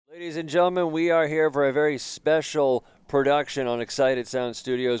Ladies and gentlemen, we are here for a very special production on Excited Sound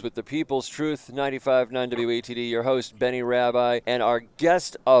Studios with the People's Truth 95.9 WATD, your host, Benny Rabi, and our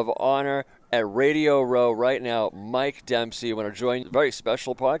guest of honor at Radio Row right now, Mike Dempsey. I want to join a very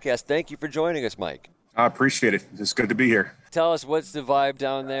special podcast. Thank you for joining us, Mike. I appreciate it. It's good to be here. Tell us what's the vibe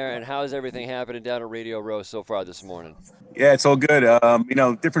down there and how's everything happening down at Radio Row so far this morning? Yeah, it's all good.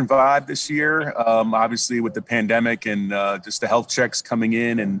 Different vibe this year, obviously with the pandemic and just the health checks coming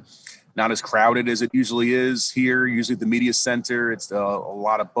in and not as crowded as it usually is here. Usually at the media center, it's a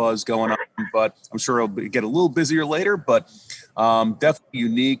lot of buzz going on, but I'm sure it'll get a little busier later, but definitely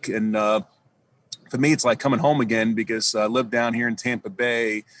unique. And for me, it's like coming home again because I lived down here in Tampa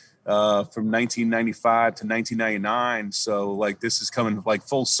Bay from 1995 to 1999. So like this is coming like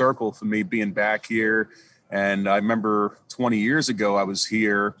full circle for me being back here. And I remember 20 years ago, I was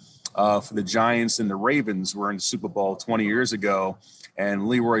here for the Giants and the Ravens were in the Super Bowl 20 years ago. And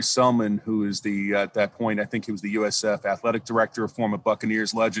Leroy Selman, who is at that point, I think he was the USF athletic director, a former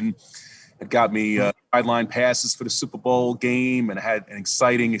Buccaneers legend, had got me sideline passes for the Super Bowl game and had an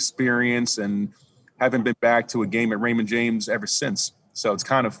exciting experience and haven't been back to a game at Raymond James ever since. So it's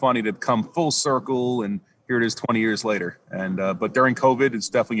kind of funny to come full circle and here it is 20 years later. And but during COVID, it's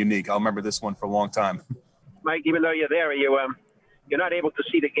definitely unique. I'll remember this one for a long time. Mike, even though you're there, you're not able to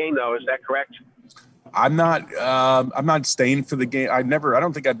see the game, though. Is that correct? I'm not staying for the game. I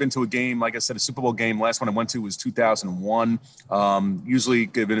don't think I've been to a game, like I said, a Super Bowl game. Last one I went to was 2001. Usually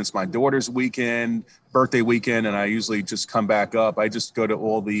given it's my daughter's birthday weekend, and I usually just come back up. I just go to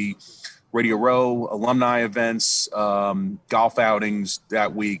all the Radio Row alumni events, golf outings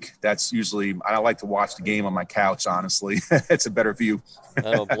that week. That's usually, I like to watch the game on my couch, honestly. It's a better view. I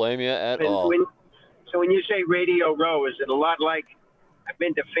don't blame you at all. So when you say Radio Row, is it a lot like, I've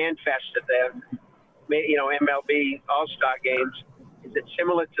been to Fan Fest at the MLB All-Star games. Is it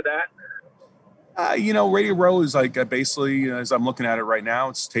similar to that? Radio Row is like basically, as I'm looking at it right now,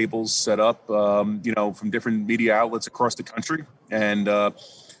 it's tables set up, from different media outlets across the country. And,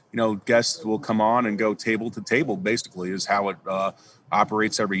 guests will come on and go table to table, basically, is how it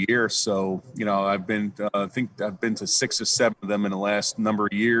operates every year. So, I've been, I think I've been to 6 or 7 of them in the last number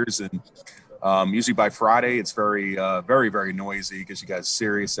of years. And usually by Friday, it's very, very, very noisy because you got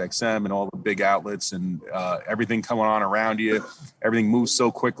Sirius XM and all the big outlets and everything coming on around you. Everything moves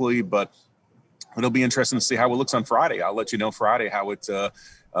so quickly, but it'll be interesting to see how it looks on Friday. I'll let you know Friday how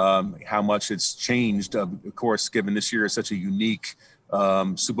much it's changed. Of course, given this year is such a unique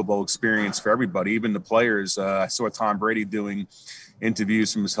Super Bowl experience for everybody, even the players. I saw Tom Brady doing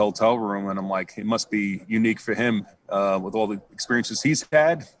interviews from his hotel room, and I'm like, it must be unique for him with all the experiences he's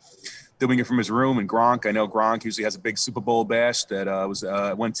had. Doing it from his room. And Gronk, I know Gronk usually has a big Super Bowl bash that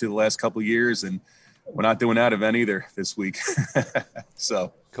I went to the last couple of years, and we're not doing that event either this week.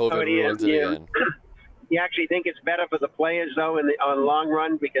 So COVID ruins it again. You actually think it's better for the players though on the long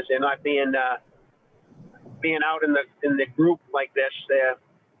run because they're not being out in the group like this.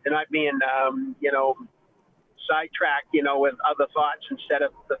 They're not being sidetracked with other thoughts instead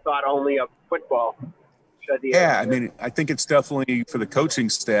of the thought only of football. Yeah, I think it's definitely for the coaching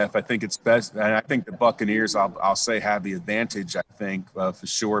staff. I think it's best, and I think the Buccaneers, I'll say, have the advantage. I think for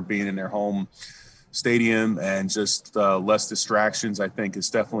sure, being in their home stadium and just less distractions. I think is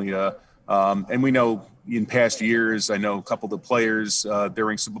definitely and we know in past years, I know a couple of the players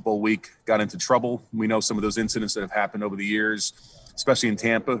during Super Bowl week got into trouble. We know some of those incidents that have happened over the years, especially in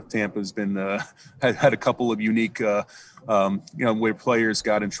Tampa. Tampa's been had a couple of unique. Where players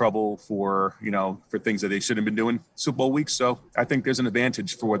got in trouble for things that they shouldn't have been doing Super Bowl week. So I think there's an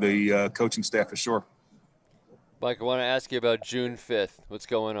advantage for the coaching staff for sure. Mike, I want to ask you about June 5th. What's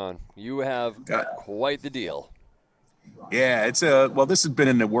going on? You have quite the deal. Yeah, this has been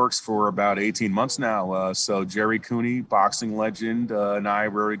in the works for about 18 months now. So Gerry Cooney, boxing legend, and I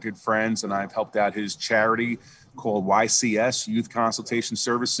are very good friends, and I've helped out his charity called YCS, Youth Consultation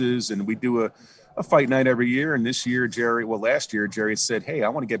Services, and we do a fight night every year. And last year, Gerry said, hey, I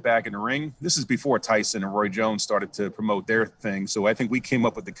want to get back in the ring. This is before Tyson and Roy Jones started to promote their thing. So I think we came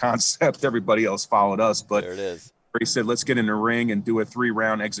up with the concept. Everybody else followed us. But there it is. Gerry said, let's get in the ring and do a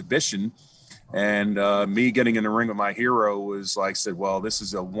 3-round exhibition. And me getting in the ring with my hero was like, said, well, this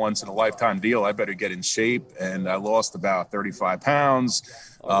is a once in a lifetime deal. I better get in shape. And I lost about 35 pounds.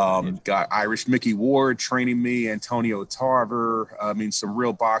 Got Irish Mickey Ward training me, Antonio Tarver. Some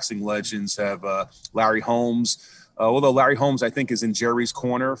real boxing legends have Larry Holmes. Although Larry Holmes, I think, is in Gerry's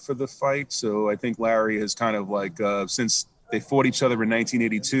corner for the fight. So I think Larry has kind of like, since they fought each other in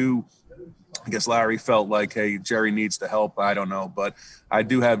 1982, I guess Larry felt like, hey, Gerry needs the help. I don't know. But I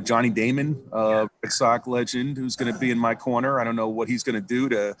do have Johnny Damon, Red Sox legend, who's going to be in my corner. I don't know what he's going to do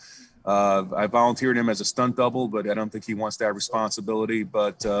to I volunteered him as a stunt double, but I don't think he wants that responsibility.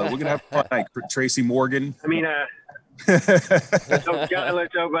 But we're going to have a fun night. Tracy Morgan. I mean, let's hope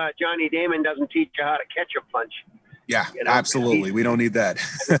Johnny Damon doesn't teach you how to catch a punch. Yeah, absolutely. We don't need that.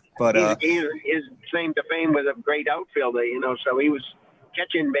 But his claim to fame was a great outfielder, so he was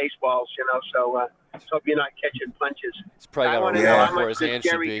catching baseballs, so let's hope you're not catching punches. He's probably got a reward for his hands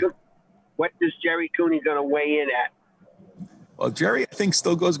should be. What does Gerry Cooney going to weigh in at? Well, Gerry, I think,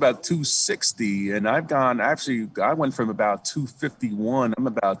 still goes about 260, and I went from about 251. I'm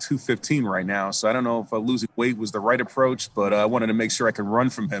about 215 right now, so I don't know if losing weight was the right approach, but I wanted to make sure I could run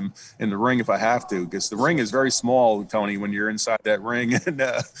from him in the ring if I have to, because the ring is very small, Tony, when you're inside that ring. And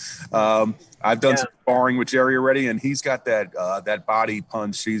I've done some sparring with Gerry already, and he's got that body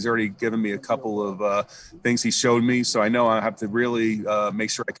punch. He's already given me a couple of things he showed me, so I know I have to really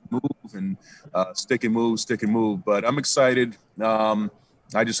make sure I can move and stick and move. But I'm excited.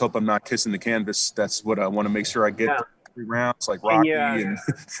 I just hope I'm not kissing the canvas. That's what I want to make sure I get 3 rounds like Rabi. And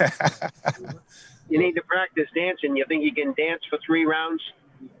you need to practice dancing. You think you can dance for 3 rounds?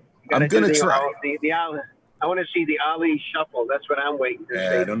 I'm going to try. I want to see the Ali shuffle. That's what I'm waiting to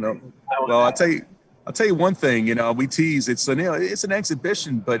see. I don't know. Well, I'll tell you one thing, we tease, it's an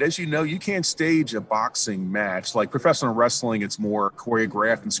exhibition, but as you know, you can't stage a boxing match. Like professional wrestling, it's more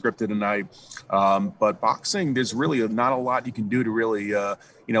choreographed and scripted, but boxing, there's really not a lot you can do to really,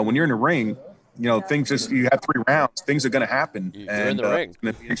 when you're in the ring, things you have 3 rounds, things are going to happen. You're in the ring. It's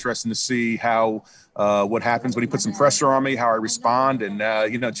going to be interesting to see how, what happens when he puts some pressure on me, how I respond. And,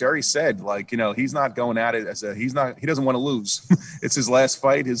 Gerry said, he's not going at it he doesn't want to lose. It's his last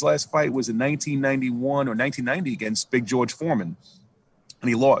fight. His last fight was in 1991 or 1990 against Big George Foreman. And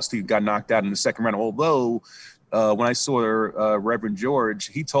he lost. He got knocked out in the second round. Although, when I saw Reverend George,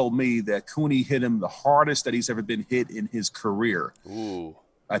 he told me that Cooney hit him the hardest that he's ever been hit in his career. Ooh.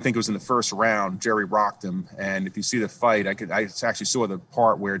 I think it was in the first round. Gerry rocked him, and if you see the fight, I actually saw the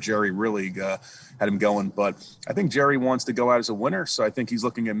part where Gerry really had him going. But I think Gerry wants to go out as a winner, so I think he's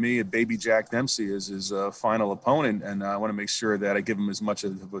looking at me, at Baby Jack Dempsey, as his final opponent, and I want to make sure that I give him as much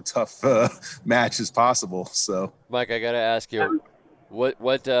of a tough match as possible. So, Mike, I got to ask you,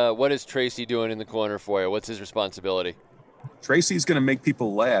 what is Tracy doing in the corner for you? What's his responsibility? Tracy's going to make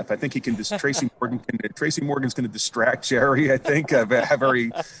people laugh. I think he can. Tracy Morgan's going to distract Gerry. I think I've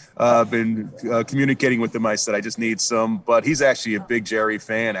already been communicating with him. I said I just need some, but he's actually a big Gerry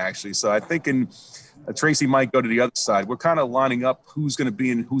fan, actually. So I think Tracy might go to the other side. We're kind of lining up who's going to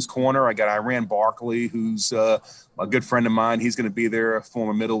be in whose corner. I got Iran Barkley, who's a good friend of mine. He's going to be there, a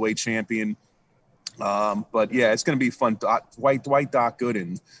former middleweight champion. But yeah, it's going to be fun. Dwight Doc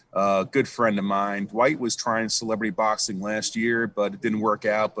Gooden, good friend of mine. Dwight was trying celebrity boxing last year, but it didn't work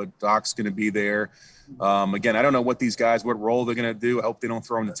out. But Doc's going to be there. Again, I don't know what role they're going to do. I hope they don't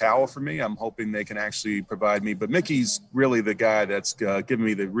throw in the towel for me. I'm hoping they can actually provide me. But Mickey's really the guy that's giving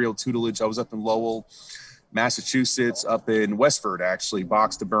me the real tutelage. I was up in Lowell, Massachusetts, up in Westford, actually,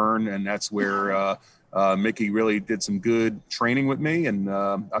 Box to Burn, and that's where Mickey really did some good training with me. And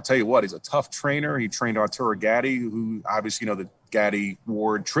I'll tell you what, he's a tough trainer. He trained Arturo Gatti, who obviously, the Gatti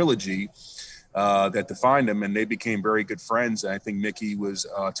Ward trilogy that defined him, and they became very good friends. And I think Mickey was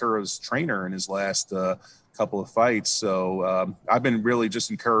Arturo's trainer in his last couple of fights. So I've been really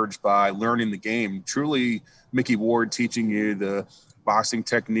just encouraged by learning the game. Truly, Mickey Ward teaching you the boxing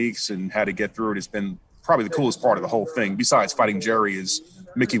techniques and how to get through it has been probably the coolest part of the whole thing. Besides fighting Gerry is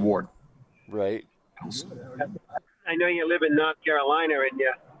Mickey Ward. Right. I know you live in North Carolina, and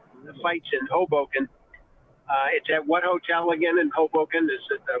the fight's in Hoboken. It's at what hotel again in Hoboken? Is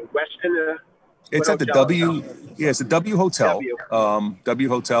it the Westin? It's at the W. Yeah, it's the W Hotel. W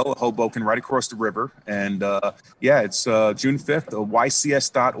Hotel, Hoboken, right across the river. And it's June 5th.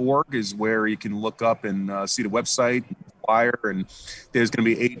 YCS.org is where you can look up and see the website, flyer. And there's going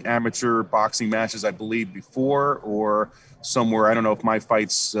to be 8 amateur boxing matches, I believe, before or somewhere. I don't know if my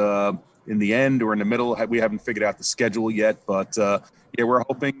fight's in the end or in the middle. We haven't figured out the schedule yet, but we're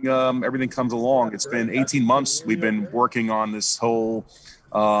hoping everything comes along. It's been 18 months we've been working on this whole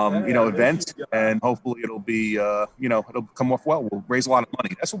event, and hopefully it'll be it'll come off well. We'll raise a lot of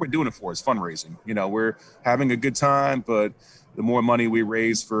money. That's what we're doing it for, is fundraising. We're having a good time, but the more money we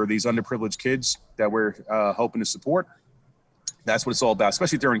raise for these underprivileged kids that we're hoping to support, that's what it's all about,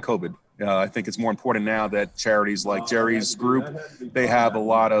 especially during COVID. I think it's more important now that charities like Gerry's group, they have a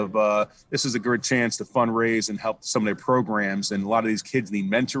lot of, this is a good chance to fundraise and help some of their programs. And a lot of these kids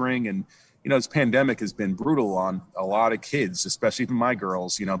need mentoring, and this pandemic has been brutal on a lot of kids, especially for my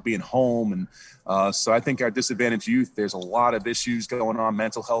girls, being home. And so I think our disadvantaged youth, there's a lot of issues going on,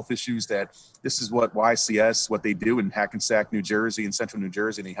 mental health issues, that this is what YCS, what they do in Hackensack, New Jersey and Central New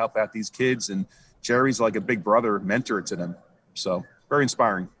Jersey. And they help out these kids. And Gerry's like a big brother mentor to them. So very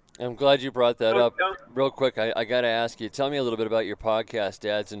inspiring. I'm glad you brought that up. Real quick, I got to ask you, tell me a little bit about your podcast,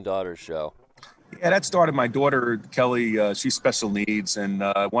 Dads and Daughters Show. Yeah, that started my daughter, Kelly. She's special needs, and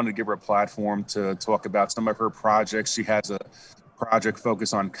I wanted to give her a platform to talk about some of her projects. She has a project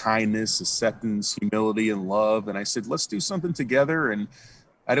focused on kindness, acceptance, humility, and love. And I said, let's do something together. And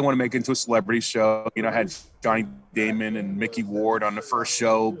I didn't want to make it into a celebrity show. I had Johnny Damon and Mickey Ward on the first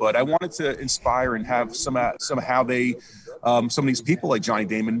show, but I wanted to inspire and have somehow they, some of these people like Johnny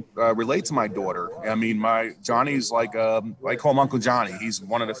Damon relate to my daughter. I mean, Johnny's like, I call him Uncle Johnny. He's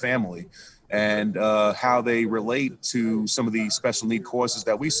one of the family. And how they relate to some of the special need causes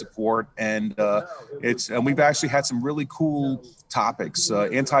that we support. And we've actually had some really cool topics.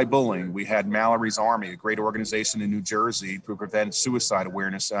 Anti-bullying. We had Mallory's Army, a great organization in New Jersey to prevent suicide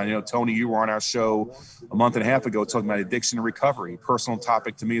awareness. Tony, you were on our show a month and a half ago talking about addiction and recovery, personal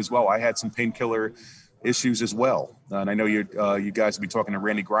topic to me as well. I had some painkiller issues as well. And I know you guys will be talking to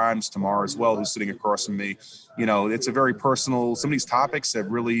Randy Grimes tomorrow as well, who's sitting across from me. It's a very personal, some of these topics have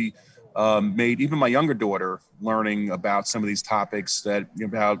really made even my younger daughter learning about some of these topics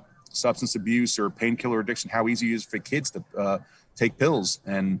about substance abuse or painkiller addiction, how easy it is for kids to take pills.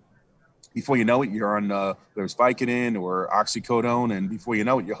 And before you know it, you're on there's Vicodin or oxycodone, and before you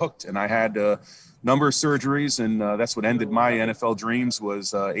know it, you're hooked. And I had a number of surgeries, and that's what ended my NFL dreams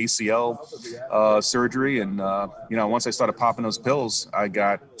was ACL surgery. And once I started popping those pills, I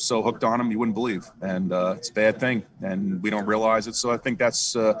got so hooked on them you wouldn't believe. And it's a bad thing, and we don't realize it. So I think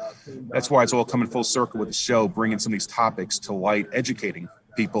that's why it's all coming full circle with the show, bringing some of these topics to light, educating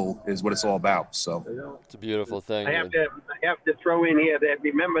people is what it's all about. So it's a beautiful thing. I have to throw in here that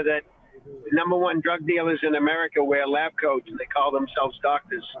remember that the number one drug dealers in America wear lab coats, and they call themselves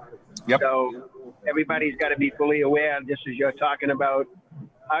doctors. Yep. So everybody's got to be fully aware, just as you're talking about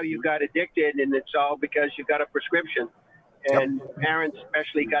how you got addicted, and it's all because you got a prescription. And parents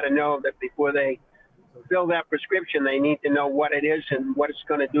especially got to know that before they fill that prescription, they need to know what it is and what it's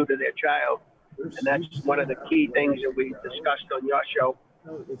going to do to their child. And that's one of the key things that we discussed on your show.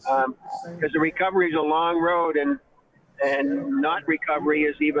 Because the recovery is a long road, and not recovery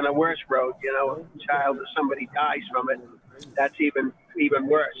is even a worse road. A child or somebody dies from it, that's even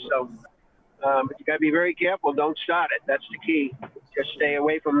worse. So, but you got to be very careful. Don't start it. That's the key. Just stay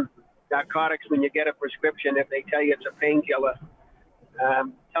away from narcotics when you get a prescription. If they tell you it's a painkiller,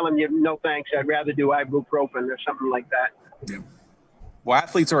 tell them no thanks. I'd rather do ibuprofen or something like that. Yeah. Well,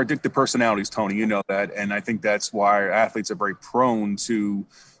 athletes are addictive personalities, Tony. You know that, and I think that's why athletes are very prone to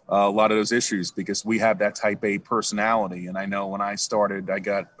a lot of those issues, because we have that type A personality. And I know when I started,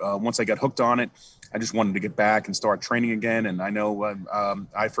 once I got hooked on it, I just wanted to get back and start training again. And I know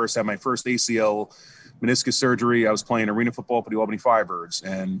I first had my first ACL meniscus surgery. I was playing arena football for the Albany Firebirds,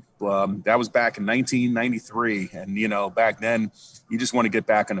 and that was back in 1993. And back then, you just want to get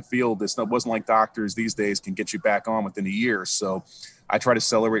back on the field. It wasn't like doctors these days can get you back on within a year. So I try to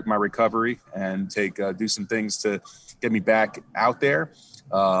accelerate my recovery and do some things to get me back out there.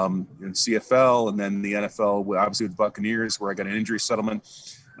 In CFL and then the NFL, obviously with the Buccaneers, where I got an injury settlement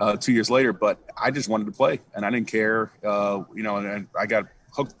 2 years later. But I just wanted to play, and I didn't care, and I got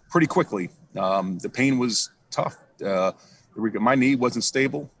hooked pretty quickly. The pain was tough. My knee wasn't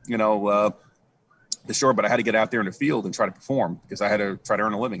stable, but I had to get out there in the field and try to perform, because I had to try to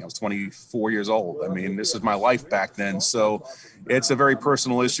earn a living. I was 24 years old. I mean, this is my life back then. So it's a very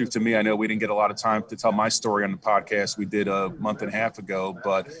personal issue to me. I know we didn't get a lot of time to tell my story on the podcast we did a month and a half ago,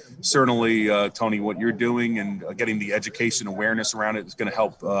 but certainly, Tony, what you're doing and getting the education awareness around it is going to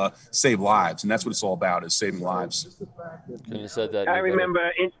help save lives. And that's what it's all about, is saving lives. You said that. I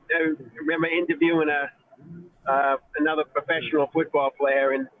remember interviewing another professional football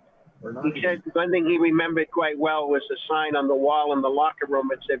player, and he said one thing he remembered quite well was a sign on the wall in the locker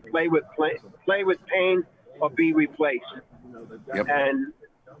room. It said, play with pain or be replaced. Yep. And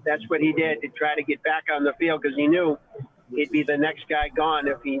that's what he did to try to get back on the field, because he knew he'd be the next guy gone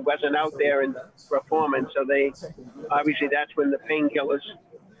if he wasn't out there and performing. So that's when the painkillers,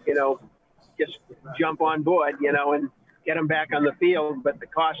 just jump on board, and get him back on the field. But the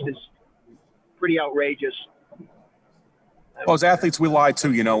cost is pretty outrageous. Well, as athletes, we lie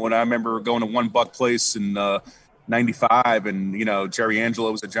too. When I remember going to One Buck Place in '95, and Jerry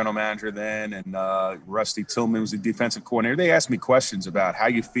Angelo was the general manager then, and Rusty Tillman was the defensive coordinator. They asked me questions about how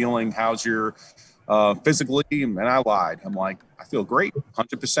you feeling, how's your physically, and I lied. I'm like, I feel great,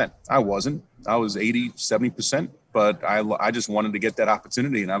 100%. I wasn't. I was 80, 70%, but I just wanted to get that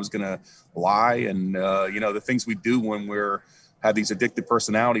opportunity, and I was going to lie. And, the things we do when have these addictive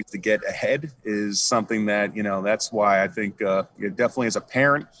personalities to get ahead is something that, that's why I think definitely as a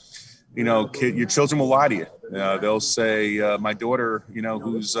parent, your children will lie to you. They'll say, my daughter,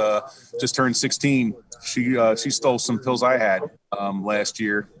 who's just turned 16, she stole some pills I had last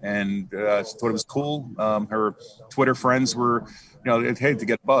year, and she thought it was cool. Her Twitter friends were, hey, to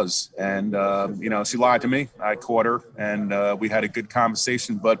get buzz. And, she lied to me. I caught her, and we had a good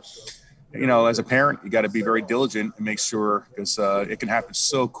conversation. But, as a parent, you got to be very diligent and make sure, because it can happen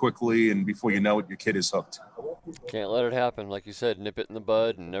so quickly, and before you know it, your kid is hooked. Can't let it happen. Like you said, nip it in the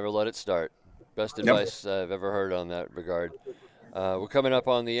bud and never let it start. Best advice I've ever heard on that regard. We're coming up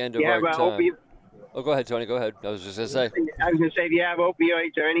on the end of our time. Oh, go ahead, Tony. Go ahead. I was just going to say. I was going to say, if you have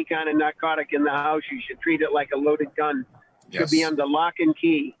opioids or any kind of narcotic in the house, you should treat it like a loaded gun. It should be under lock and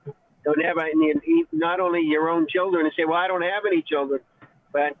key. Don't have not only your own children and say, well, I don't have any children.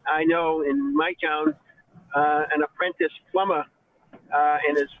 But I know in my town, an apprentice plumber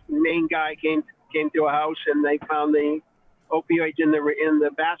and his main guy came to a house, and they found the opioids in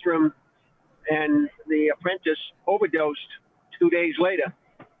the bathroom, and the apprentice overdosed 2 days later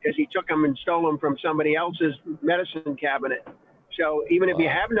because he took them and stole them from somebody else's medicine cabinet. So even if you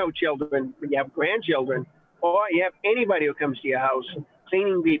have no children, you have grandchildren, or you have anybody who comes to your house,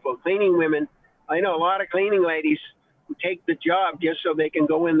 cleaning people, cleaning women. I know a lot of cleaning ladies who take the job just so they can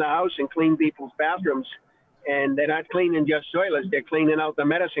go in the house and clean people's bathrooms. And they're not cleaning just toilets, they're cleaning out the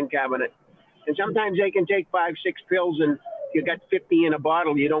medicine cabinet. And sometimes they can take 5, 6 pills, and you got 50 in a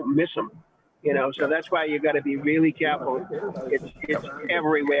bottle, you don't miss them. So that's why you got to be really careful. It's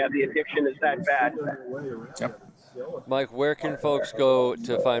everywhere. The addiction is that bad. Yep. Mike, where can folks go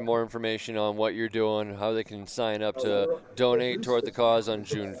to find more information on what you're doing, how they can sign up to donate toward the cause on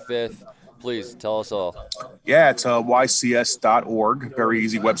June 5th? Please tell us all. Yeah, it's ycs.org. Very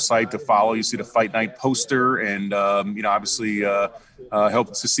easy website to follow. You see the Fight Night poster, and obviously hope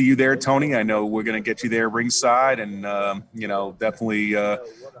to see you there, Tony. I know we're going to get you there ringside, and definitely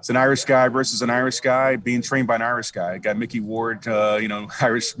it's an Irish guy versus an Irish guy being trained by an Irish guy. I got Mickey Ward,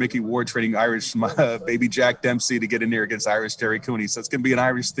 Irish Mickey Ward training Irish baby Jack Dempsey to get in there against Irish Gerry Cooney. So it's going to be an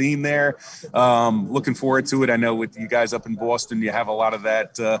Irish theme there. Looking forward to it. I know with you guys up in Boston, you have a lot of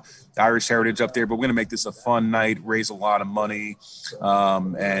that Irish heritage up there, but we're going to make this a fun night, raise a lot of money,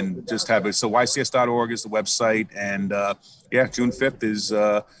 and just have it. So ycs.org is the website, and June 5th is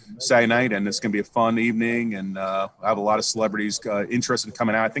Saturday night, and it's going to be a fun evening, and I have a lot of celebrities interested in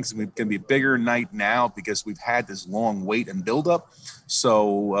coming out. I think it's going to be a bigger night now because we've had this long wait and build up.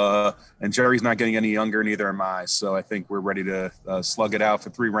 So, and Jerry's not getting any younger, neither am I. So I think we're ready to slug it out for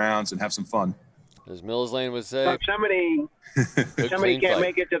 3 rounds and have some fun. As Mills Lane would say, if somebody can't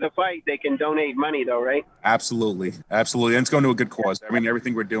make it to the fight, they can donate money, though, right? Absolutely. And it's going to a good cause. I mean,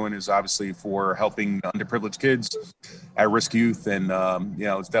 everything we're doing is obviously for helping underprivileged kids, at-risk youth, and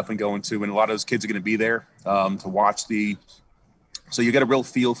it's definitely going to. And a lot of those kids are going to be there to watch So you get a real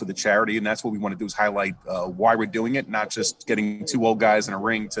feel for the charity, and that's what we want to do is highlight why we're doing it, not just getting 2 old guys in a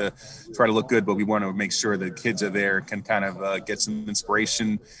ring to try to look good, but we want to make sure the kids are there, can kind of get some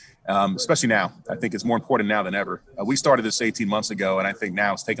inspiration. Especially now. I think it's more important now than ever. We started this 18 months ago, and I think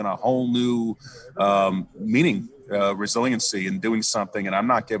now it's taken a whole new meaning, resiliency, and doing something. And I'm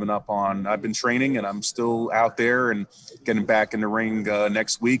not giving up on. I've been training, and I'm still out there and getting back in the ring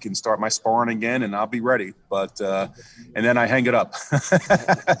next week and start my sparring again, and I'll be ready. But and then I hang it up.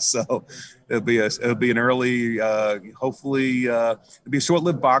 So it'll be an early, hopefully it'll be a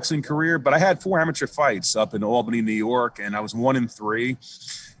short-lived boxing career. But I had 4 amateur fights up in Albany, New York, and I was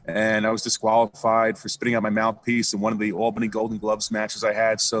 1-3. And I was disqualified for spitting out my mouthpiece in one of the Albany Golden Gloves matches I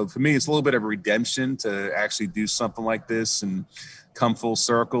had. So for me, it's a little bit of a redemption to actually do something like this and come full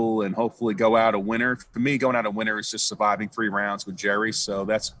circle and hopefully go out a winner. For me, going out a winner is just surviving 3 rounds with Gerry. So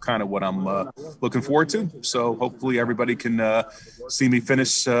that's kind of what I'm looking forward to. So hopefully everybody can see me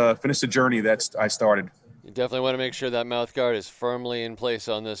finish the journey that I started. You definitely want to make sure that mouth guard is firmly in place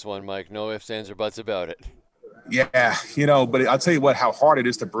on this one, Mike. No ifs, ands, or buts about it. Yeah, but I'll tell you what, how hard it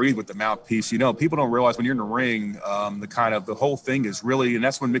is to breathe with the mouthpiece. People don't realize when you're in the ring, the whole thing is really, and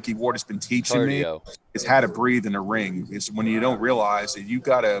that's when Mickey Ward has been teaching me, is how to breathe in the ring. It's when you don't realize that you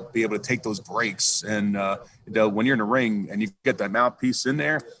got to be able to take those breaks. And when you're in the ring and you get that mouthpiece in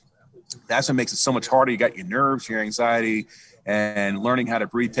there, that's what makes it so much harder. You got your nerves, your anxiety, and learning how to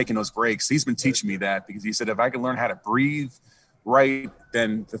breathe, taking those breaks. He's been teaching me that because he said, if I can learn how to breathe right,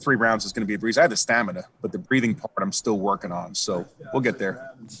 then the 3 rounds is going to be a breeze. I have the stamina, but the breathing part I'm still working on. So we'll get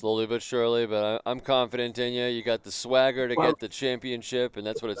there. Slowly but surely, but I'm confident in you. You got the swagger to get the championship, and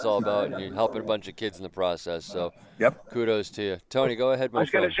that's what it's all about. And you're helping a bunch of kids in the process. So kudos to you. Tony, go ahead, my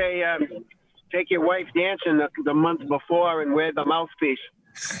friend. I was going to say, take your wife dancing the month before and wear the mouthpiece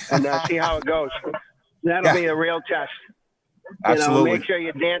and see how it goes. That'll be a real test. Absolutely. Make sure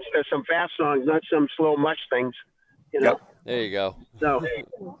you dance to some fast songs, not some slow mush things. There you go. So,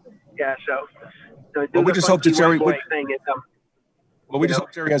 well, we just hope that Gerry. Thing Well, we just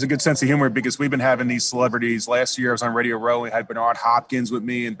hope Gerry has a good sense of humor, because we've been having these celebrities. Last year I was on Radio Row. We had Bernard Hopkins with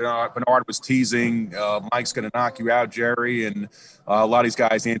me, and Bernard was teasing, Mike's going to knock you out, Gerry. And a lot of these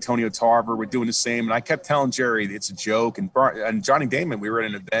guys, Antonio Tarver, were doing the same. And I kept telling Gerry it's a joke. And Johnny Damon, we were at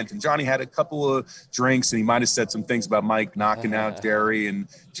an event, and Johnny had a couple of drinks, and he might have said some things about Mike knocking out Gerry. And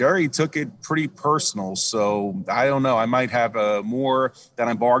Gerry took it pretty personal. So I don't know. I might have more that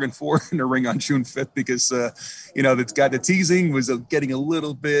I'm bargained for in the ring on June 5th, because, that's got the teasing was getting a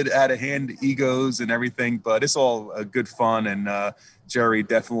little bit out of hand, egos and everything, but it's all good fun. And Gerry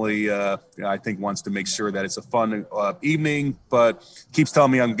definitely, I think, wants to make sure that it's a fun evening, but keeps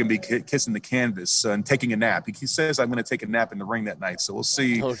telling me I'm going to be kissing the canvas and taking a nap. He says I'm going to take a nap in the ring that night. So we'll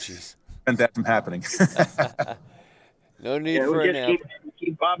see. Oh, jeez. Prevent that from happening. No need for a nap.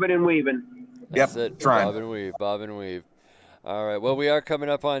 Keep bobbing and weaving. That's it. Trying. Bob and weave. All right. Well, we are coming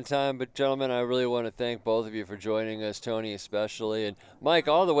up on time, but gentlemen, I really want to thank both of you for joining us, Tony especially, and Mike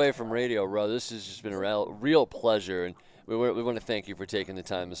all the way from Radio Row. This has just been a real pleasure, and we want to thank you for taking the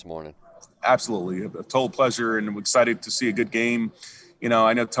time this morning. Absolutely. A total pleasure, and I'm excited to see a good game.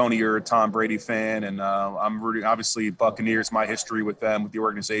 I know, Tony, you're a Tom Brady fan, and I'm rooting, obviously, Buccaneers, my history with them, with the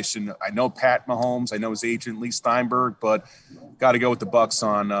organization. I know Pat Mahomes. I know his agent, Lee Steinberg, but got to go with the Bucs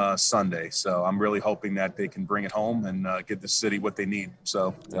on Sunday. So I'm really hoping that they can bring it home and give the city what they need.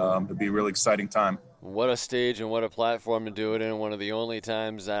 So it'll be a really exciting time. What a stage and what a platform to do it in. One of the only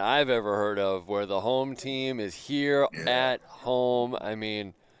times that I've ever heard of where the home team is here at home. I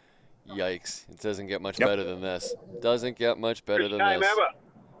mean, yikes. It doesn't get much better than this. Doesn't get much better than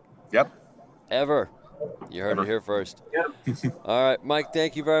this. Ever. You heard it here first. All right, Mike,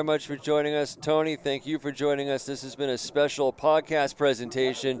 thank you very much for joining us. Tony, thank you for joining us. This has been a special podcast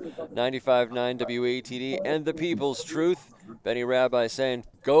presentation, 95.9 WATD and the People's Truth. Benny Rabi saying,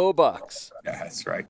 go Bucs. Yeah, that's right.